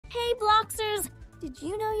Hey, Bloxers! Did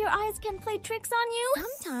you know your eyes can play tricks on you?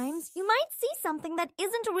 Sometimes you might see something that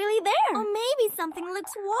isn't really there. Or maybe something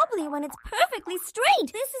looks wobbly when it's perfectly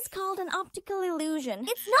straight. This is called an optical illusion.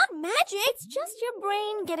 It's not magic. It's just your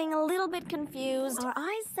brain getting a little bit confused. Our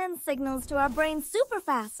eyes send signals to our brain super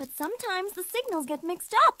fast, but sometimes the signals get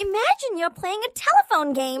mixed up. Imagine you're playing a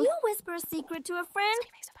telephone game. You whisper a secret to a friend,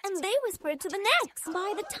 and they whisper it to the next.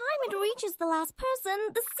 By the time it reaches the last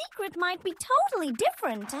person, the secret might be totally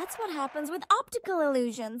different. That's what happens with optical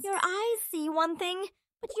illusions. Your eyes see one thing,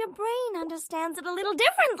 but your brain understands it a little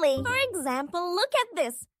differently. For example, look at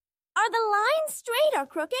this. Are the lines straight or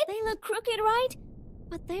crooked? They look crooked, right?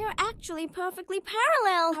 But they are actually perfectly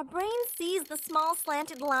parallel. Our brain sees the small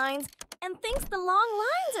slanted lines and thinks the long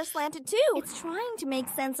lines are slanted too. It's trying to make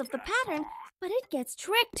sense of the pattern, but it gets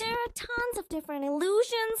tricked. There are tons of different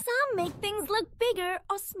illusions. Some make things look bigger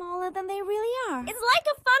or smaller than they really are. It's like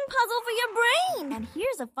a fun puzzle for your brain. And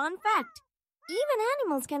here's a fun fact. Even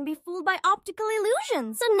animals can be fooled by optical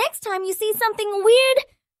illusions. So next time you see something weird,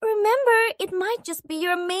 remember it might just be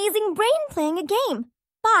your amazing brain playing a game.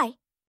 Bye.